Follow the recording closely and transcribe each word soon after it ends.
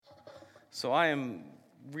So I am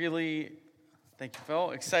really, thank you,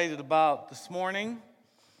 Phil, excited about this morning.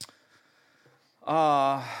 In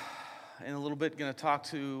a little bit, going to talk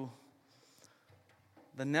to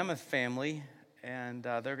the Nemeth family, and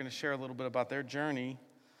they're going to share a little bit about their journey.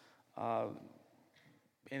 And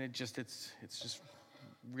it's just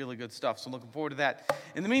really good stuff. So I'm looking forward to that.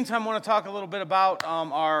 In the meantime, I want to talk a little bit about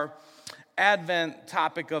our Advent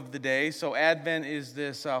topic of the day. So Advent is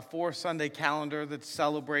this 4-Sunday calendar that's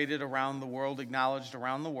celebrated around the world, acknowledged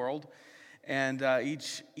around the world. And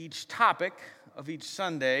each topic of each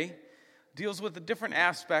Sunday deals with a different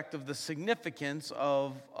aspect of the significance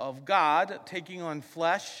of God taking on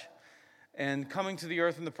flesh and coming to the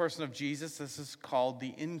earth in the person of Jesus. This is called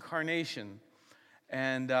the Incarnation.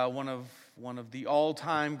 And one of the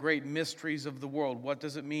all-time great mysteries of the world. What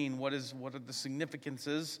does it mean? What are the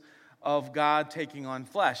significances of God taking on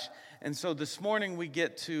flesh? And so this morning we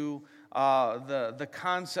get to the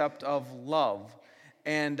concept of love.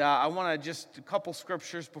 And I want to just a couple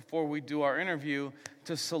scriptures before we do our interview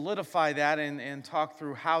to solidify that and talk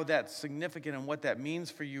through how that's significant and what that means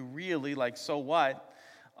for you really, like so what,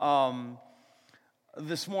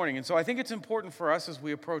 this morning. And so I think it's important for us as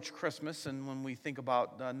we approach Christmas and when we think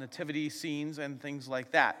about nativity scenes and things like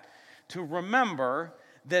that, to remember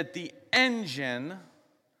that the engine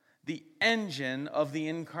of the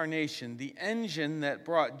Incarnation, the engine that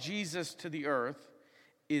brought Jesus to the earth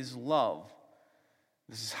is love.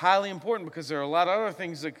 This is highly important because there are a lot of other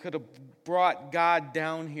things that could have brought God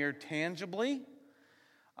down here tangibly.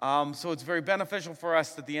 So it's very beneficial for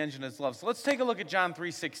us that the engine is love. So let's take a look at John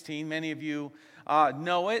 3:16. Many of you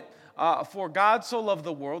know it. For God so loved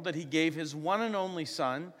the world that he gave his one and only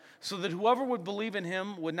Son, so that whoever would believe in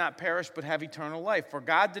him would not perish but have eternal life. For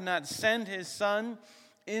God did not send his Son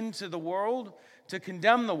into the world to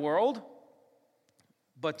condemn the world,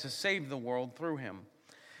 but to save the world through him.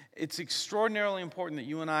 It's extraordinarily important that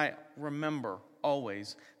you and I remember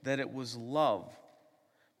always that it was love,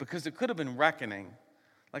 because it could have been reckoning.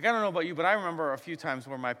 Like, I don't know about you, but I remember a few times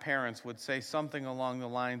where my parents would say something along the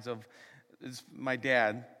lines of, my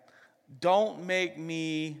dad, don't make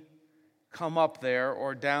me come up there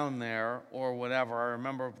or down there or whatever. I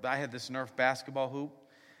remember I had this Nerf basketball hoop,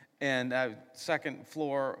 and second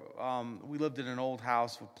floor, we lived in an old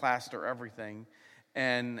house with plaster everything.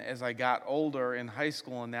 And as I got older in high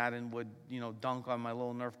school and that, and would, dunk on my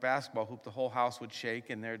little Nerf basketball hoop, the whole house would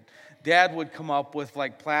shake, and their dad would come up with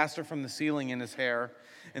like plaster from the ceiling in his hair,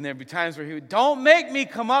 and there'd be times where he would, don't make me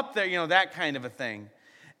come up there, that kind of a thing.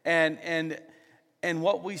 And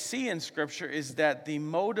what we see in Scripture is that the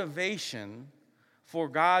motivation for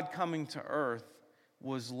God coming to earth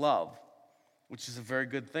was love, which is a very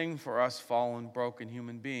good thing for us fallen, broken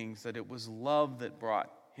human beings, that it was love that brought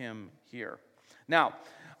him here. Now,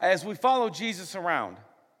 as we follow Jesus around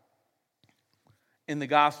in the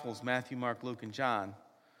Gospels, Matthew, Mark, Luke, and John,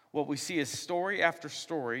 what we see is story after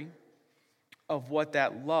story of what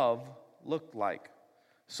that love looked like.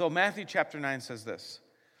 So Matthew chapter 9 says this: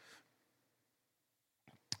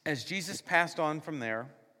 as Jesus passed on from there,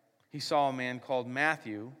 he saw a man called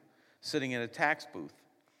Matthew sitting at a tax booth.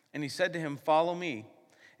 And he said to him, follow me.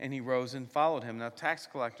 And he rose and followed him. Now, tax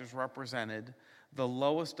collectors represented the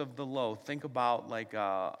lowest of the low. Think about like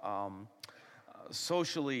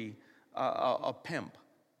socially a pimp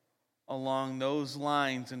along those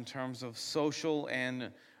lines in terms of social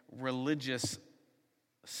and religious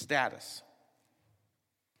status.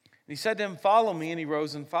 And he said to him, follow me, and he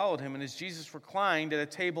rose and followed him. And as Jesus reclined at a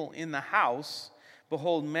table in the house,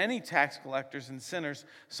 behold, many tax collectors and sinners,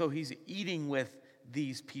 so he's eating with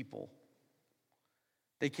these people.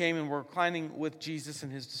 They came and were reclining with Jesus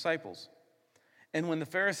and his disciples. And when the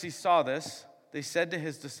Pharisees saw this, they said to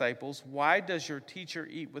his disciples, why does your teacher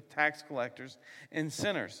eat with tax collectors and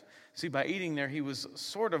sinners? See, by eating there, he was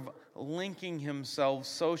sort of linking himself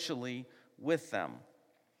socially with them.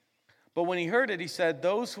 But when he heard it, he said,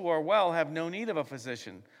 those who are well have no need of a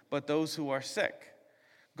physician, but those who are sick.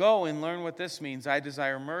 Go and learn what this means. I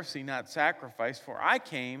desire mercy, not sacrifice, for I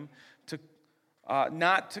came to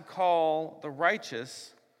not to call the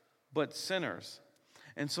righteous, but sinners.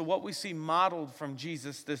 And so what we see modeled from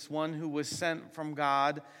Jesus, this one who was sent from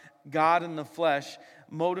God, God in the flesh,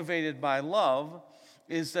 motivated by love,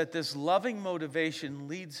 is that this loving motivation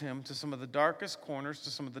leads him to some of the darkest corners, to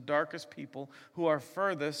some of the darkest people who are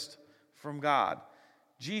furthest from God.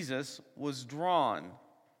 Jesus was drawn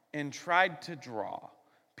and tried to draw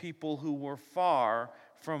people who were far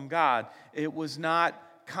from God. It was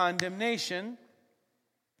not condemnation.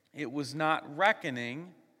 It was not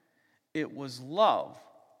reckoning. It was love.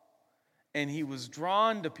 And he was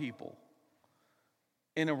drawn to people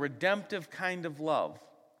in a redemptive kind of love,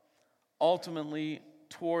 ultimately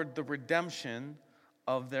toward the redemption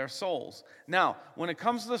of their souls. Now, when it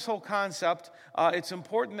comes to this whole concept, it's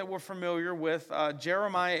important that we're familiar with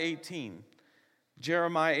Jeremiah 18.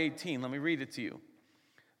 Jeremiah 18, let me read it to you.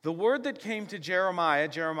 The word that came to Jeremiah,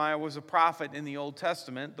 Jeremiah was a prophet in the Old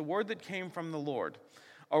Testament, the word that came from the Lord.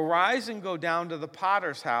 Arise and go down to the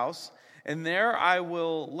potter's house, and there I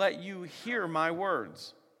will let you hear my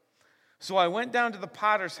words. So I went down to the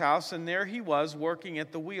potter's house, and there he was working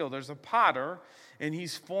at the wheel. There's a potter, and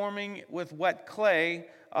he's forming with wet clay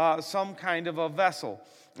some kind of a vessel.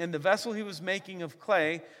 And the vessel he was making of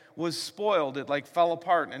clay was spoiled. It like fell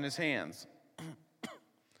apart in his hands.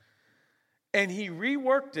 And he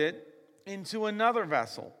reworked it into another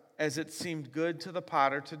vessel, as it seemed good to the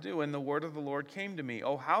potter to do. And the word of the Lord came to me,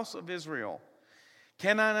 O house of Israel,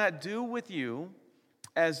 can I not do with you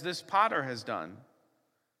as this potter has done?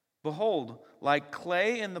 Behold, like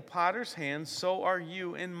clay in the potter's hand, so are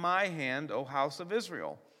you in my hand, O house of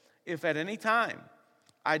Israel. If at any time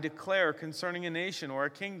I declare concerning a nation or a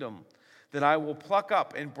kingdom that I will pluck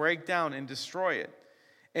up and break down and destroy it,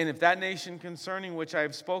 and if that nation concerning which I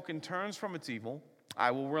have spoken turns from its evil,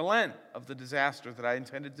 I will relent of the disaster that I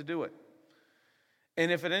intended to do it.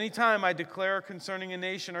 And if at any time I declare concerning a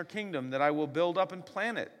nation or kingdom that I will build up and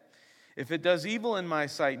plant it, if it does evil in my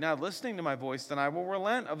sight, not listening to my voice, then I will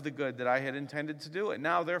relent of the good that I had intended to do it.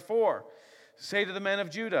 Now, therefore, say to the men of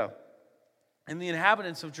Judah and the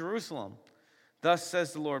inhabitants of Jerusalem, thus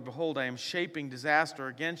says the Lord, behold, I am shaping disaster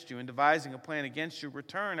against you and devising a plan against you.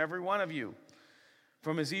 Return, every one of you,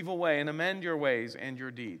 from his evil way, and amend your ways and your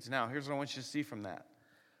deeds. Now, here's what I want you to see from that.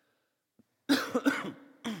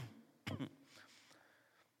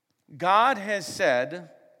 God has said,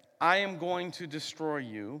 I am going to destroy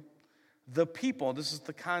you. The people, this is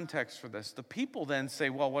the context for this, the people then say,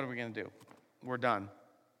 well, what are we going to do? We're done.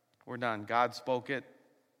 We're done. God spoke it.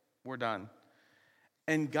 We're done.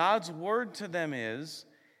 And God's word to them is,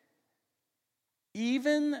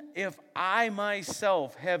 even if I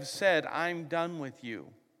myself have said, I'm done with you,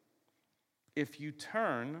 if you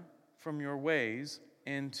turn from your ways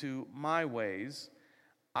into my ways,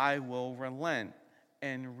 I will relent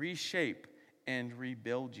and reshape and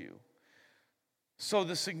rebuild you. So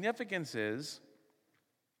the significance is,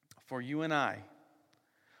 for you and I,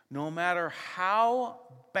 no matter how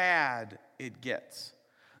bad it gets,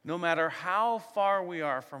 no matter how far we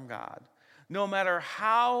are from God, no matter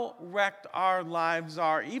how wrecked our lives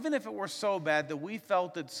are, even if it were so bad that we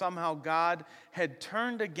felt that somehow God had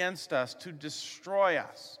turned against us to destroy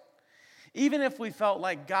us, even if we felt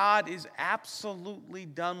like God is absolutely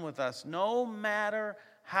done with us, no matter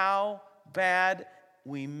how bad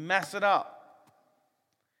we mess it up,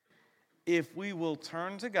 if we will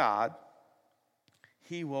turn to God,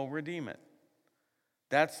 He will redeem it.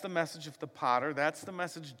 That's the message of the potter. That's the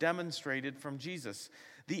message demonstrated from Jesus.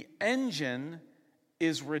 The engine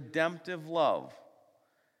is redemptive love.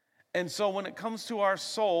 And so when it comes to our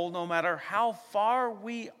soul, no matter how far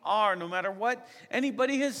we are, no matter what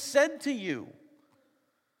anybody has said to you,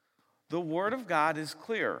 the Word of God is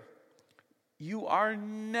clear. You are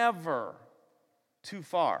never too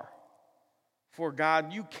far for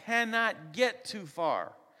God. You cannot get too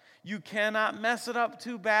far. You cannot mess it up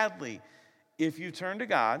too badly. If you turn to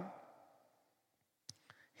God,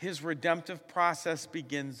 His redemptive process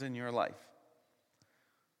begins in your life.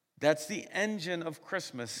 That's the engine of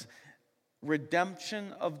Christmas.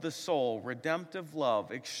 Redemption of the soul, redemptive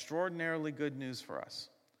love, extraordinarily good news for us.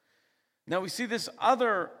 Now we see this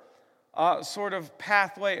other sort of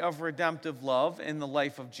pathway of redemptive love in the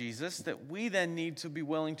life of Jesus that we then need to be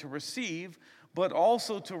willing to receive, but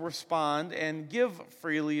also to respond and give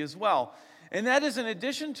freely as well. And that is in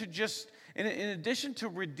addition to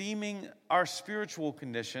redeeming our spiritual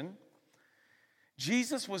condition,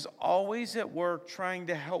 Jesus was always at work trying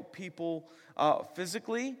to help people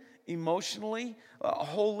physically, emotionally,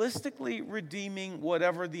 holistically redeeming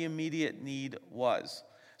whatever the immediate need was.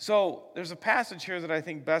 So there's a passage here that I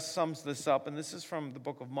think best sums this up, and this is from the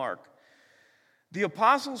book of Mark. The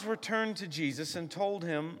apostles returned to Jesus and told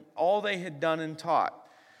him all they had done and taught.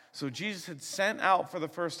 So Jesus had sent out for the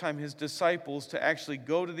first time his disciples to actually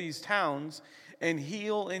go to these towns and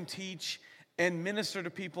heal and teach and minister to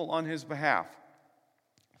people on his behalf.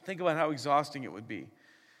 Think about how exhausting it would be.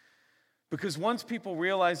 Because once people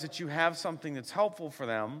realize that you have something that's helpful for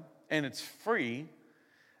them and it's free,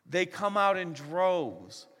 they come out in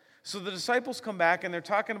droves. So the disciples come back and they're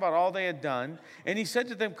talking about all they had done. And he said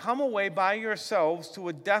to them, come away by yourselves to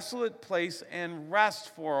a desolate place and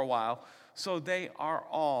rest for a while. So they are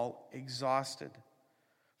all exhausted.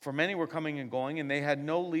 For many were coming and going, and they had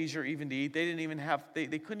no leisure even to eat.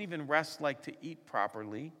 They couldn't even rest like to eat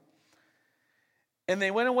properly. And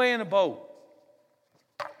they went away in a boat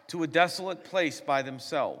to a desolate place by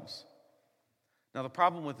themselves. Now, the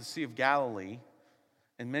problem with the Sea of Galilee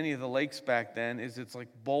and many of the lakes back then is it's like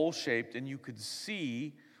bowl-shaped, and you could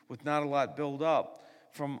see with not a lot built up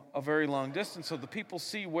from a very long distance. So the people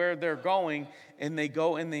see where they're going, and they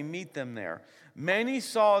go and they meet them there. Many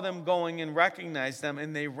saw them going and recognized them,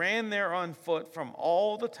 and they ran there on foot from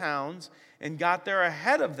all the towns and got there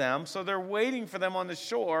ahead of them. So they're waiting for them on the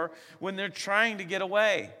shore when they're trying to get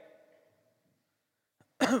away.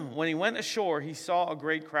 When he went ashore, he saw a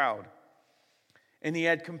great crowd, and he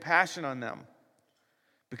had compassion on them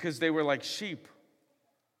because they were like sheep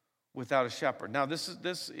without a shepherd. Now, this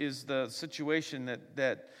is the situation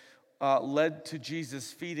that led to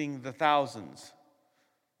Jesus feeding the thousands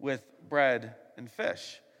with bread and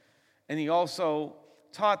fish. And he also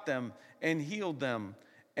taught them and healed them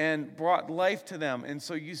and brought life to them. And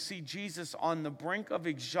so you see Jesus on the brink of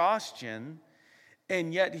exhaustion,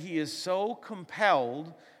 and yet he is so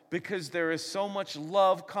compelled because there is so much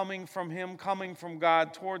love coming from him, coming from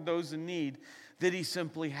God toward those in need, that he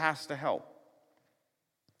simply has to help.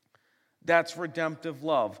 That's redemptive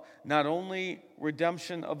love. Not only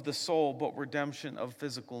redemption of the soul, but redemption of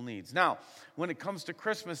physical needs. Now, when it comes to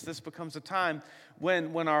Christmas, this becomes a time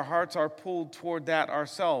when our hearts are pulled toward that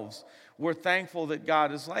ourselves. We're thankful that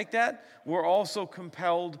God is like that. We're also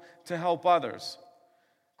compelled to help others.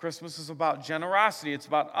 Christmas is about generosity. It's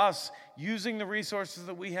about us using the resources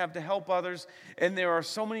that we have to help others. And there are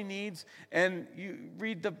so many needs. And you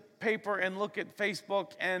read the paper and look at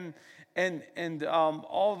Facebook, and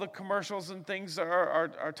all the commercials and things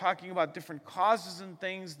are talking about different causes and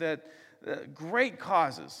things that great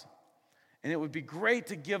causes. And it would be great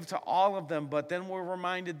to give to all of them, but then we're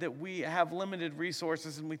reminded that we have limited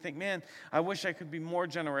resources, and we think, man, I wish I could be more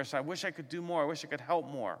generous. I wish I could do more. I wish I could help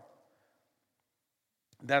more.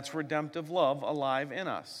 That's redemptive love alive in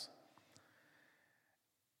us.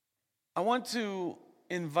 I want to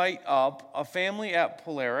invite up a family at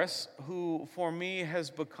Polaris who, for me,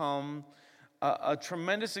 has become a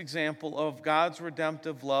tremendous example of God's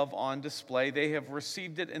redemptive love on display. They have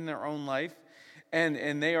received it in their own life,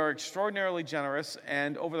 and they are extraordinarily generous,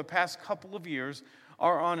 and over the past couple of years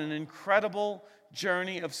are on an incredible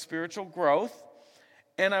journey of spiritual growth.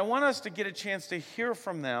 And I want us to get a chance to hear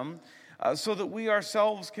from them so that we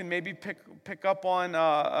ourselves can maybe pick up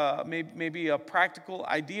on maybe a practical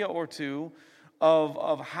idea or two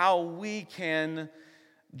of how we can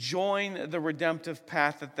join the redemptive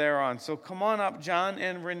path that they're on. So come on up, John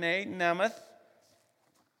and Renee Nemeth.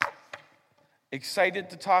 Excited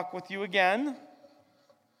to talk with you again.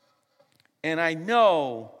 And I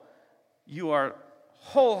know you are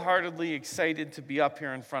wholeheartedly excited to be up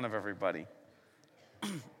here in front of everybody.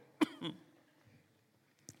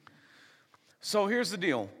 So here's the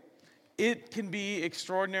deal. It can be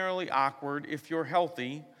extraordinarily awkward if you're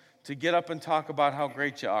healthy to get up and talk about how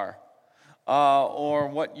great you are or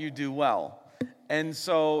what you do well. And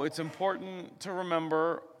so it's important to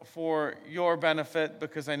remember, for your benefit,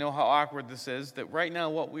 because I know how awkward this is, that right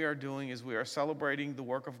now what we are doing is we are celebrating the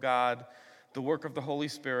work of God, the work of the Holy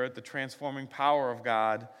Spirit, the transforming power of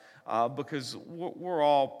God, because we're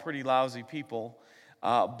all pretty lousy people,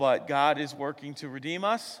 but God is working to redeem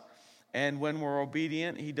us. And when we're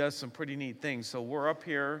obedient, he does some pretty neat things. So we're up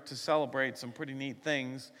here to celebrate some pretty neat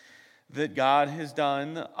things that God has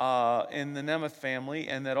done in the Nemeth family,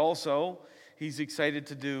 and that also he's excited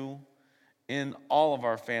to do in all of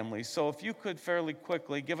our families. So if you could fairly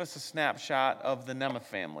quickly give us a snapshot of the Nemeth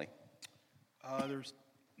family.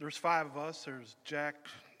 There's five of us. There's Jack,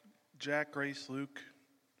 Grace, Luke,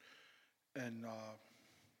 and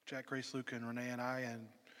Renee and I. And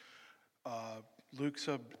Luke's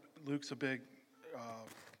a big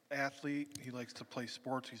athlete. He likes to play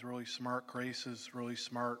sports. He's really smart. Grace is really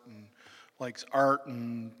smart and likes art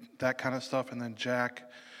and that kind of stuff. And then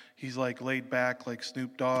Jack, he's like laid back like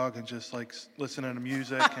Snoop Dogg and just like listening to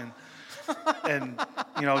music and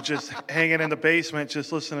just hanging in the basement,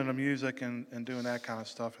 just listening to music and doing that kind of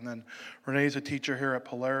stuff. And then Renee's a teacher here at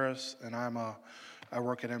Polaris, and I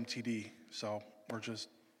work at MTD. So we're just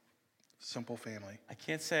simple family. I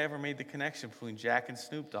can't say I ever made the connection between Jack and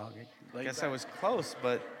Snoop Dogg. I guess I was close,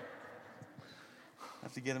 but I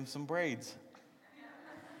have to get him some braids.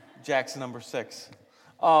 Jack's number 6.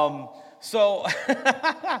 So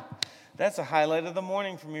that's a highlight of the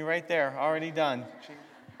morning for me right there. Already done.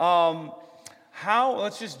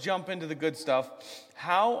 Let's just jump into the good stuff.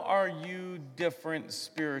 How are you different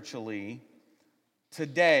spiritually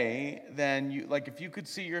today than you, like if you could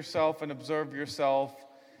see yourself and observe yourself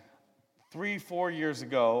 3-4 years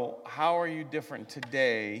ago, how are you different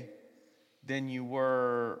today than you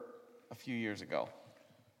were a few years ago?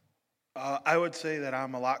 I would say that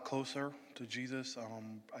I'm a lot closer to Jesus.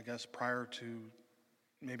 I guess prior to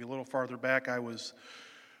maybe a little farther back, I was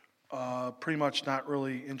pretty much not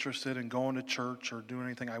really interested in going to church or doing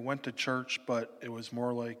anything. I went to church, but it was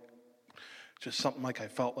more like just something like I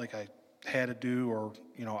felt like I had to do, or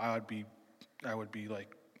I would be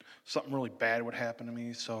like something really bad would happen to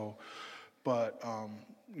me. So, but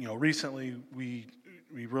recently we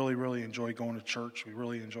really enjoy going to church. We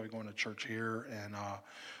really enjoy going to church here, and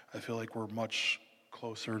I feel like we're much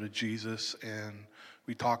closer to Jesus, and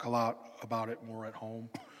we talk a lot about it more at home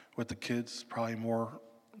with the kids. Probably more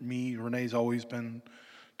me. Renee's always been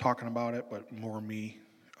talking about it, but more me.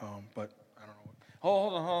 But I don't know.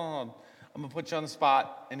 Hold on. I'm gonna put you on the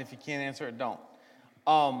spot, and if you can't answer it, don't.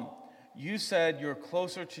 You said you're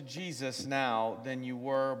closer to Jesus now than you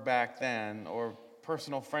were back then, or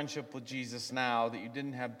personal friendship with Jesus now that you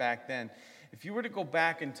didn't have back then. If you were to go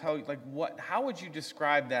back and tell, how would you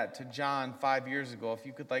describe that to John 5 years ago? If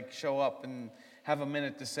you could show up and have a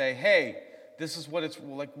minute to say, hey, this is what it's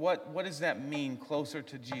like, what does that mean, closer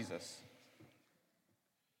to Jesus?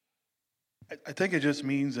 I think it just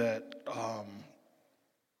means that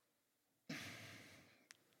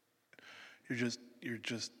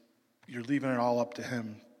you're leaving it all up to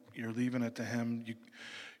Him. You're leaving it to Him.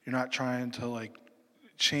 You're not trying to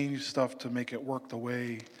change stuff to make it work the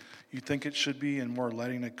way you think it should be, and more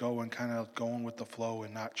letting it go and kind of going with the flow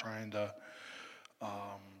and not trying to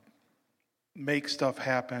make stuff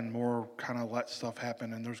happen, more kind of let stuff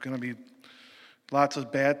happen. And there's going to be lots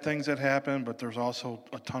of bad things that happen, but there's also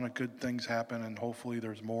a ton of good things happen, and hopefully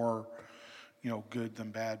there's more, good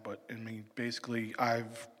than bad. But I mean, basically,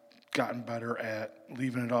 I've gotten better at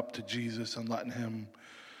leaving it up to Jesus and letting Him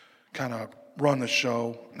kind of run the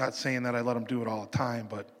show. Not saying that I let Him do it all the time,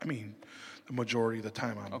 but I mean, the majority of the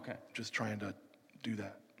time I'm just trying to do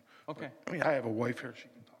that. Okay. But, I have a wife here she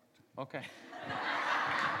can talk to. Okay.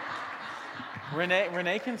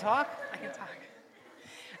 Renee can talk? I can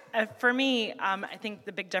talk. For me, I think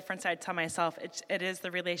the big difference I'd tell myself, it is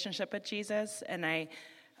the relationship with Jesus. And I,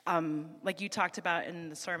 like you talked about in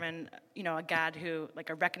the sermon, a God who,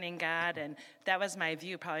 a reckoning God. And that was my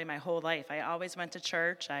view probably my whole life. I always went to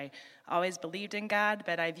church. I always believed in God,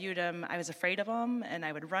 but I viewed Him, I was afraid of Him, and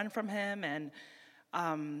I would run from Him. And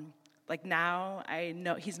now I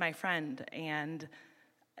know He's my friend. And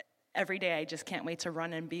every day I just can't wait to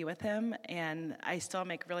run and be with Him. And I still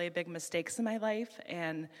make really big mistakes in my life.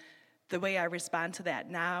 And the way I respond to that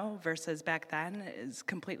now versus back then is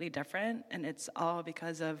completely different. And it's all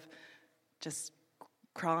because of just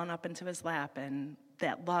crawling up into His lap and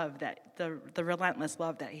that love, that the relentless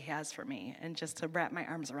love that He has for me. And just to wrap my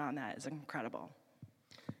arms around that is incredible.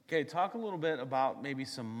 Okay, talk a little bit about maybe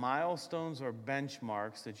some milestones or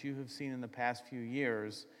benchmarks that you have seen in the past few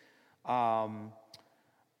years.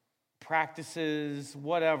 Practices,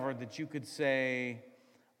 whatever, that you could say,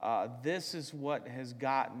 this is what has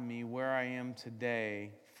gotten me where I am today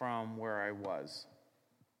from where I was.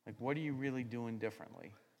 What are you really doing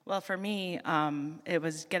differently? Well, for me, it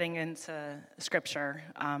was getting into Scripture.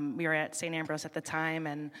 We were at St. Ambrose at the time,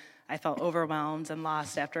 and I felt overwhelmed and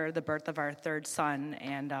lost after the birth of our third son.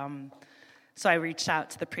 And so I reached out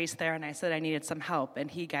to the priest there, and I said I needed some help, and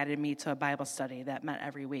he guided me to a Bible study that met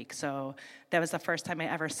every week. So that was the first time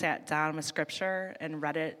I ever sat down with Scripture and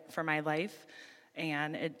read it for my life,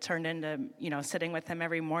 and it turned into, sitting with him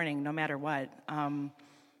every morning, no matter what, and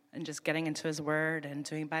just getting into his Word and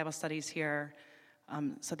doing Bible studies here.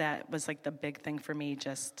 So that was the big thing for me.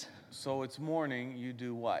 So it's morning. You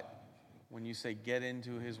do what when you say get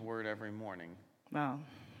into His Word every morning? Well,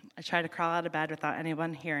 I try to crawl out of bed without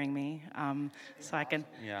anyone hearing me, so I can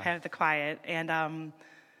have the quiet. And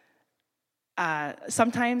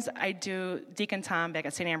sometimes I do. Deacon Tom back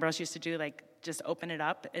at St. Ambrose used to do just open it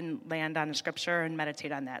up and land on the Scripture and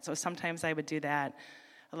meditate on that. So sometimes I would do that.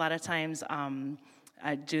 A lot of times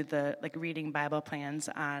I do the reading Bible plans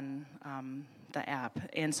on the app.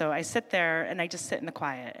 And so I sit there and I just sit in the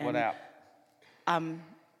quiet. And, what app?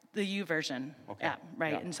 The YouVersion app,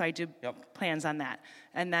 right? Yep. And so I do plans on that.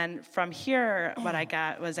 And then from here, what I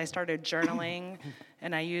got was I started journaling,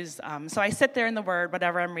 and I use, so I sit there in the Word,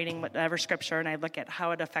 whatever I'm reading, whatever Scripture, and I look at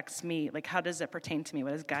how it affects me. How does it pertain to me?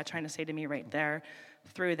 What is God trying to say to me right there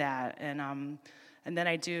through that? And then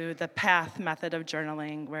I do the PATH method of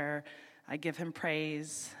journaling, where I give Him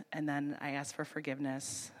praise, and then I ask for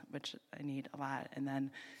forgiveness, which I need a lot. And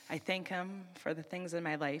then I thank Him for the things in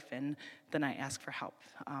my life, and then I ask for help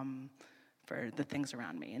for the things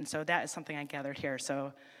around me. And so that is something I gathered here.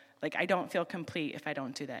 So, I don't feel complete if I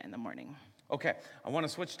don't do that in the morning. Okay, I want to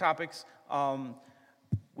switch topics.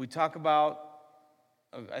 We talk about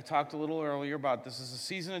I talked a little earlier about this is a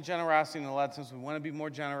season of generosity in a lot of times. We want to be more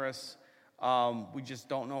generous. We just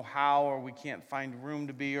don't know how, or we can't find room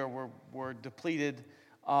to be, or we're depleted.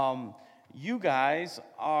 You guys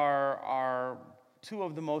are two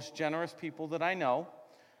of the most generous people that I know.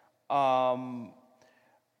 And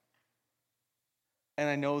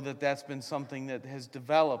I know that that's been something that has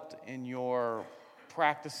developed in your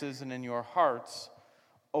practices and in your hearts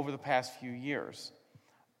over the past few years.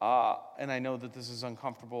 And I know that this is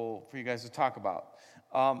uncomfortable for you guys to talk about.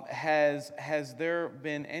 Has there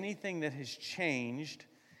been anything that has changed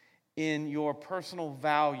in your personal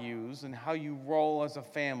values and how you roll as a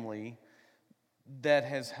family that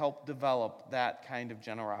has helped develop that kind of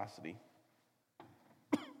generosity?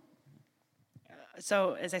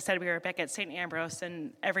 So, as I said, we were back at St. Ambrose,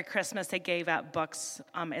 and every Christmas they gave out books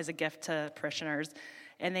as a gift to parishioners.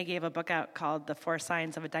 And they gave a book out called The 4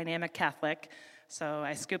 Signs of a Dynamic Catholic. So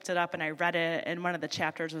I scooped it up and I read it, and one of the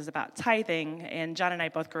chapters was about tithing. And John and I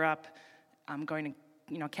both grew up going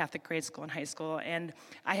to Catholic grade school and high school, and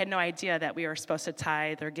I had no idea that we were supposed to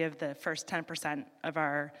tithe or give the first 10% of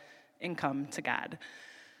our income to God.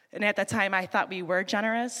 And at that time, I thought we were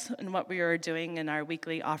generous in what we were doing in our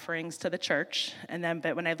weekly offerings to the church.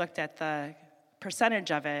 But when I looked at the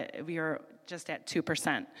percentage of it, we were just at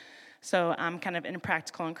 2%. So I'm kind of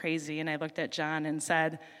impractical and crazy, and I looked at John and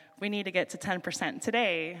said, we need to get to 10%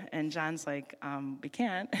 today. And John's like, we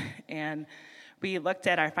can't. And we looked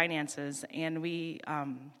at our finances, and we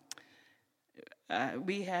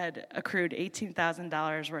had accrued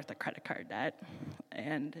 $18,000 worth of credit card debt,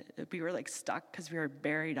 and we were like stuck because we were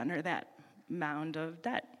buried under that mound of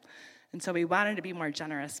debt. And so we wanted to be more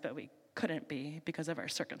generous, but we couldn't be because of our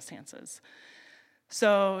circumstances.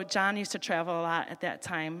 So John used to travel a lot at that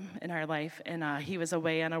time in our life, and he was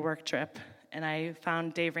away on a work trip, and I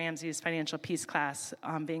found Dave Ramsey's Financial Peace class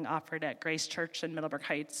being offered at Grace Church in Middlebrook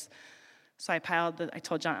Heights. So I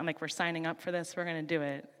told John, I'm like, we're signing up for this, we're going to do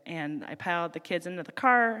it. And I piled the kids into the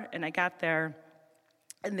car, and I got there,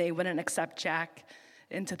 and they wouldn't accept Jack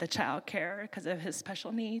into the child care because of his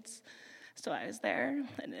special needs. So I was there,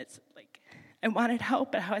 and it's like, I wanted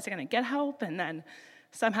help, but how was I going to get help? And then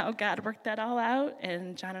somehow God worked that all out,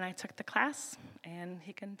 and John and I took the class, and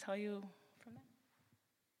he can tell you from there.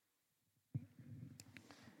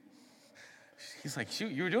 He's like,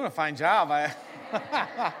 shoot, you were doing a fine job.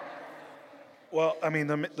 Well, I mean,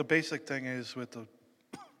 the basic thing is with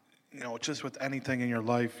just with anything in your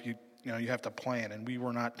life, you have to plan, and we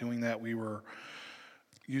were not doing that. We were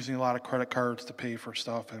using a lot of credit cards to pay for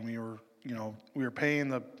stuff, and we were paying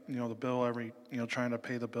the bill every, trying to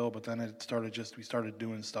pay the bill, but then we started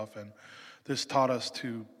doing stuff, and this taught us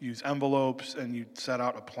to use envelopes, and you set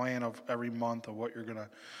out a plan of every month of what you're going to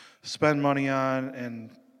spend money on.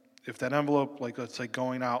 And if that envelope, like let's say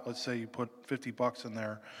going out, let's say you put $50 in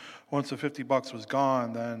there, once the $50 was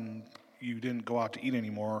gone, then you didn't go out to eat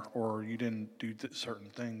anymore, or you didn't do certain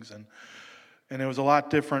things, and it was a lot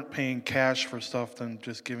different paying cash for stuff than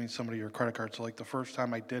just giving somebody your credit card. So like the first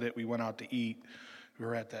time I did it, we went out to eat. We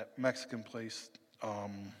were at that Mexican place. I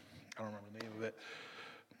don't remember the name of it.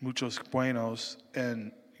 Muchos Buenos.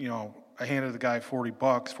 And, I handed the guy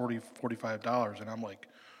 $45, and I'm like,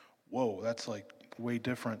 whoa, that's like way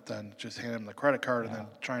different than just handing him the credit card and then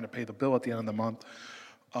trying to pay the bill at the end of the month.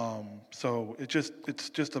 So it's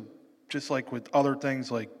just like with other things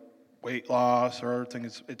like weight loss or other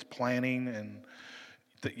things, it's planning, and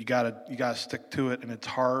that you gotta stick to it, and it's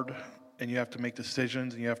hard, and you have to make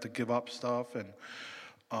decisions, and you have to give up stuff, and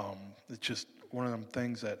it's just one of them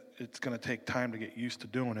things that it's going to take time to get used to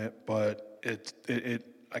doing it, but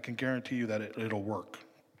I can guarantee you that it'll work.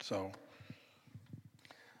 So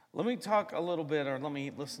let me talk a little bit, or let me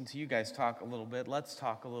listen to you guys talk a little bit. Let's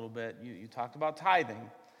talk a little bit. You talked about tithing,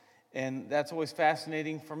 and that's always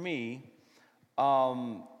fascinating for me.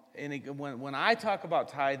 When I talk about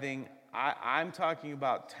tithing, I'm talking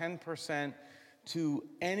about 10% to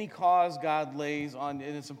any cause God lays on,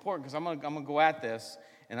 and it's important because I'm gonna go at this,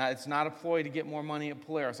 and it's not a ploy to get more money at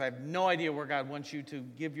Polaris. I have no idea where God wants you to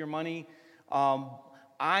give your money.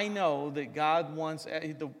 I know that God wants,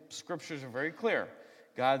 the scriptures are very clear.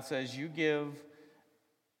 God says you give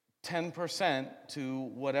 10% to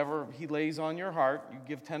whatever He lays on your heart. You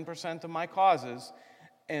give 10% to my causes,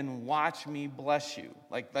 and watch me bless you.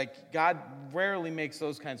 Like God rarely makes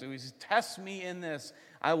those kinds of, He says, test me in this.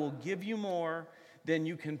 I will give you more than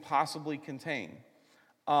you can possibly contain.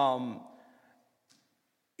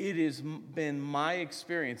 It has been my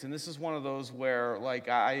experience, and this is one of those where, like,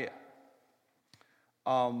 I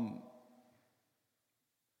don't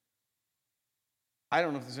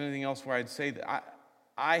know if there's anything else where I'd say that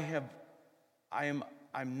I am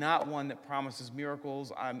I'm not one that promises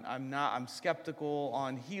miracles. I'm skeptical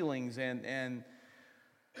on healings, and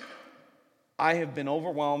I have been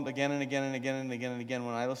overwhelmed again and again and again and again and again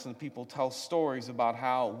when I listen to people tell stories about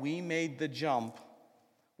how we made the jump.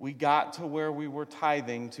 We got to where we were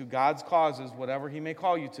tithing to God's causes, whatever He may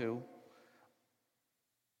call you to,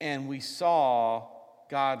 and we saw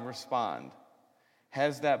God respond.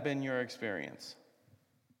 Has that been your experience?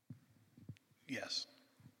 Yes.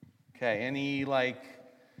 Okay,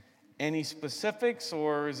 any specifics,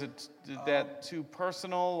 or is it that too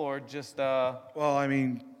personal, or just Well, I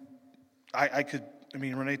mean,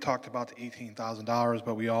 Renee talked about the $18,000,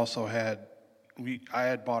 but we also I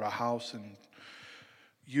had bought a house in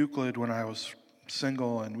Euclid when I was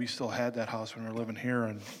single, and we still had that house when we were living here.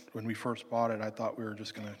 And when we first bought it, I thought we were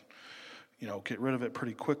just going to, get rid of it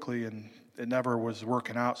pretty quickly, and it never was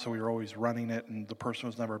working out. So we were always renting it, and the person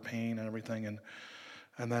was never paying and everything.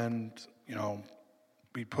 And then,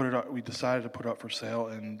 we put it up. We decided to put it up for sale,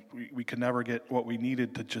 and we could never get what we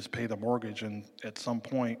needed to just pay the mortgage. And at some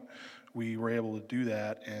point, we were able to do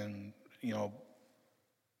that, and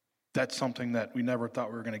that's something that we never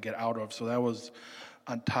thought we were going to get out of. So that was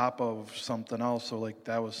on top of something else. So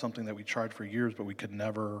that was something that we tried for years, but we could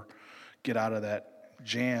never get out of that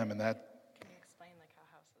jam. And that. Can you explain how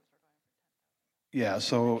houses were going for $10,000? Yeah.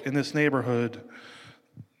 So in this neighborhood,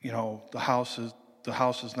 the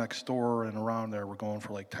houses next door and around there were going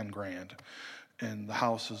for like $10,000, and the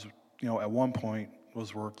houses, at one point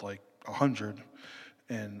was worth like $100,000,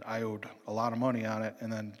 and I owed a lot of money on it.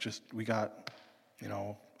 And then we got, I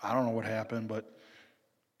don't know what happened, but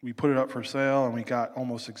we put it up for sale, and we got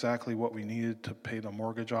almost exactly what we needed to pay the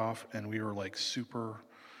mortgage off. And we were like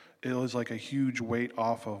it was like a huge weight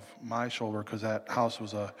off of my shoulder, because that house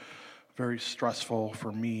was very stressful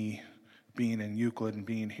for me, being in Euclid and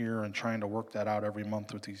being here and trying to work that out every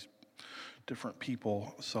month with these different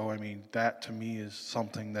people. So, that to me is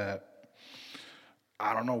something that,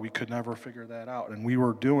 I don't know, we could never figure that out. And we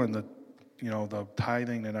were doing the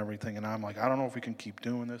tithing and everything, and I'm like, I don't know if we can keep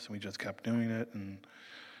doing this, and we just kept doing it, and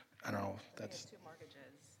I don't know. That's 2 mortgages.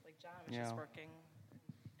 Like John was just working.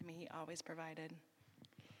 He always provided.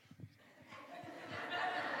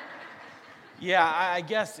 Yeah, I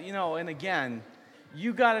guess, and again,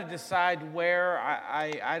 you got to decide where.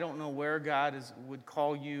 I don't know where God would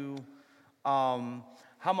call you.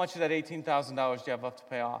 How much of that $18,000 do you have left to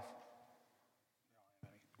pay off?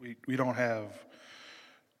 We don't have.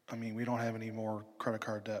 We don't have any more credit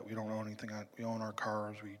card debt. We don't own anything. We own our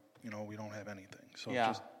cars. We don't have anything. So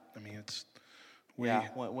it's.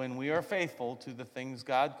 When we are faithful to the things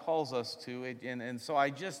God calls us to, and so I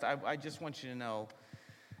just want you to know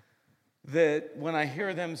that when I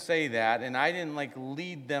hear them say that, and I didn't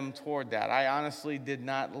lead them toward that. I honestly did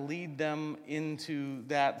not lead them into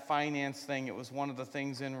that finance thing. It was one of the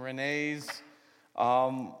things in Renee's.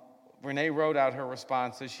 Renee wrote out her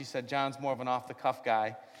responses. She said, John's more of an off-the-cuff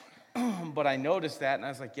guy. But I noticed that, and I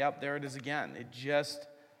was like, yep, there it is again. It just,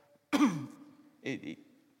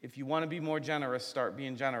 if you want to be more generous, start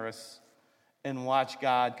being generous and watch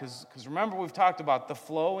God. Because remember, we've talked about the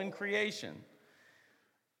flow in creation.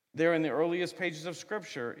 There in the earliest pages of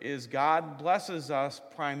Scripture is God blesses us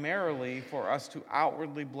primarily for us to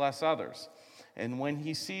outwardly bless others. And when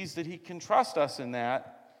He sees that He can trust us in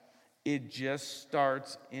that, it just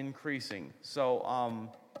starts increasing. So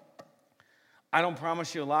I don't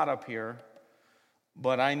promise you a lot up here,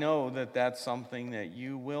 but I know that that's something that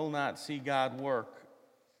you will not see God work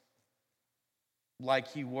like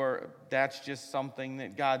He worked. That's just something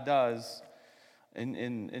that God does.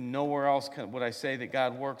 And nowhere else would I say that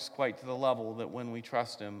God works quite to the level that when we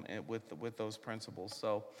trust Him with those principles.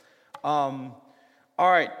 So, all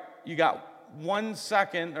right, you got 1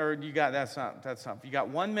 second, or you got that's not. You got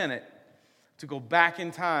 1 minute to go back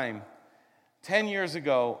in time 10 years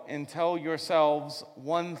ago and tell yourselves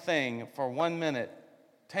one thing for 1 minute.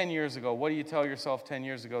 10 years ago, what do you tell yourself 10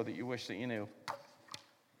 years ago that you wish that you knew?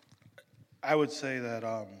 I would say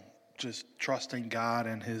that just trusting God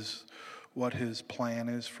and what His plan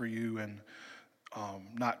is for you, and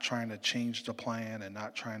not trying to change the plan, and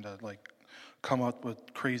not trying to come up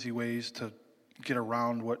with crazy ways to get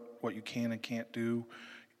around what you can and can't do.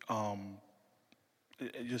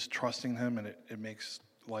 Just trusting Him, and it makes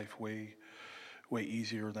life way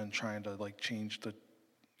easier than trying to change the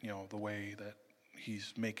way that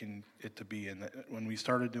He's making it to be. And when we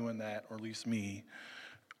started doing that, or at least me,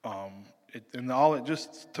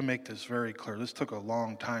 just to make this very clear, this took a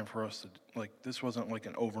long time for us to, this wasn't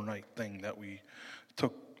an overnight thing that we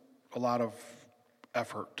took a lot of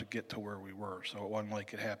effort to get to where we were. So it wasn't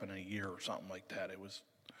like it happened in a year or something like that. It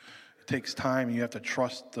takes time, and you have to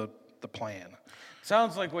trust the the plan.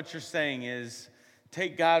 Sounds like what you're saying is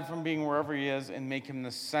take God from being wherever he is and make him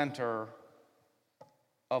the center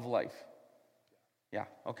of life. Yeah,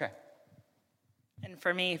 okay. And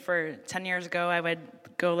for me, for 10 years ago, I would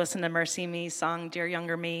go listen to Mercy Me song, Dear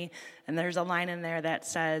Younger Me, and there's a line in there that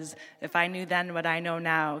says, if I knew then what I know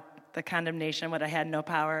now, the condemnation would have had no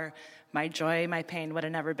power, my joy, my pain would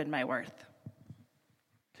have never been my worth.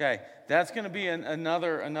 Okay, that's going to be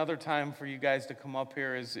another time for you guys to come up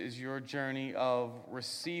here is your journey of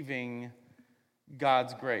receiving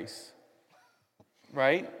God's grace.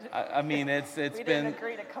 Right? I mean, it's We been didn't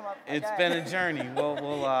agree to come up it's again. been a journey. We'll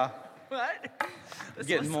What? This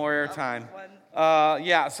getting was more a airtime. one.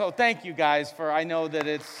 Yeah. So thank you guys for. I know that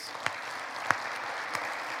it's.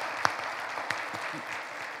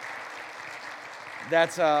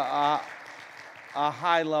 That's a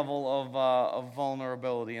high level of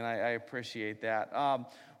vulnerability, and I appreciate that.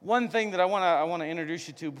 One thing that I want to introduce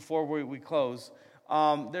you to before we close.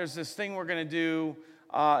 There's this thing we're going to do,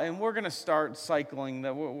 and we're going to start cycling.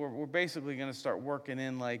 That we're basically going to start working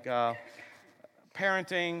in like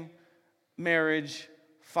parenting, marriage,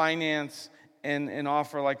 finance, and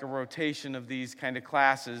offer like a rotation of these kind of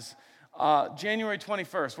classes. January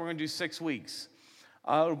 21st, we're going to do 6 weeks.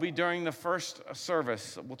 It'll be during the first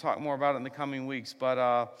service. We'll talk more about it in the coming weeks.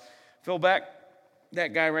 But Phil Beck, that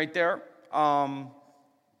guy right there,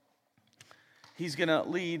 he's going to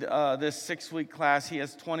lead this 6-week class. He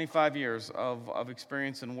has 25 years of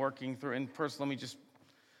experience in working through in person. Let me just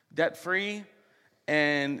debt-free,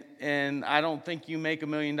 and I don't think you make $1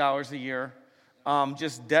 million a year.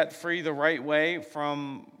 Just debt-free the right way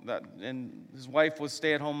from that. And his wife was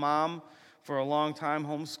stay-at-home mom for a long time,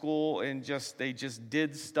 homeschool, and they just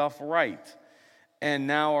did stuff right. And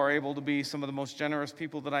now are able to be some of the most generous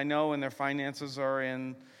people that I know, and their finances are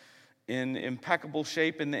in impeccable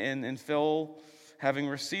shape. And Phil, having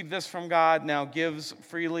received this from God, now gives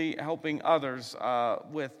freely, helping others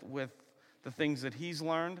with the things that he's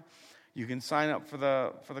learned. You can sign up for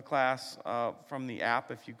the class from the app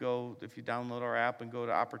if you download our app and go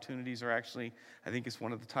to opportunities, or actually, I think it's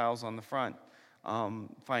one of the tiles on the front,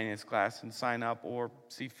 finance class, and sign up, or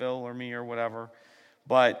see Phil or me or whatever.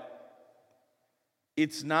 But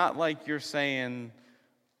it's not like you're saying,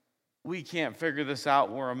 we can't figure this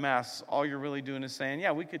out, we're a mess. All you're really doing is saying,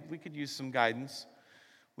 yeah, we could use some guidance.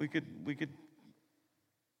 We could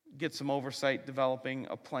get some oversight developing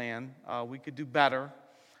a plan. We could do better.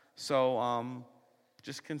 So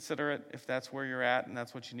just consider it if that's where you're at and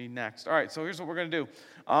that's what you need next. All right, so here's what we're going to do.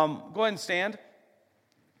 Go ahead and stand.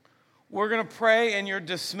 We're going to pray, and you're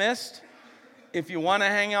dismissed. If you want to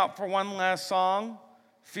hang out for one last song,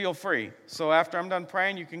 feel free. So after I'm done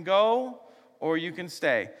praying, you can go or you can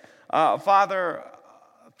stay. Father,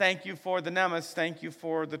 thank you for the Nemes. Thank you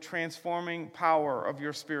for the transforming power of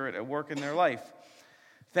your Spirit at work in their life.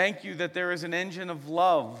 Thank you that there is an engine of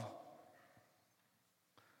love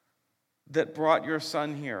that brought your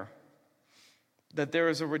Son here, that there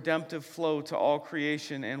is a redemptive flow to all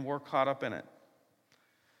creation, and we're caught up in it.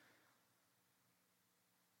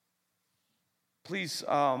 Please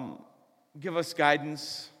give us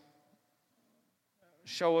guidance.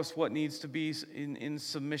 Show us what needs to be in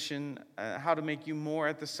submission, how to make you more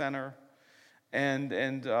at the center, and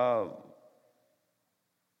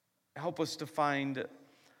help us to find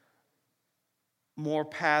more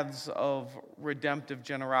paths of redemptive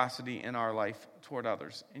generosity in our life toward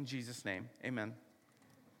others. In Jesus' name, amen.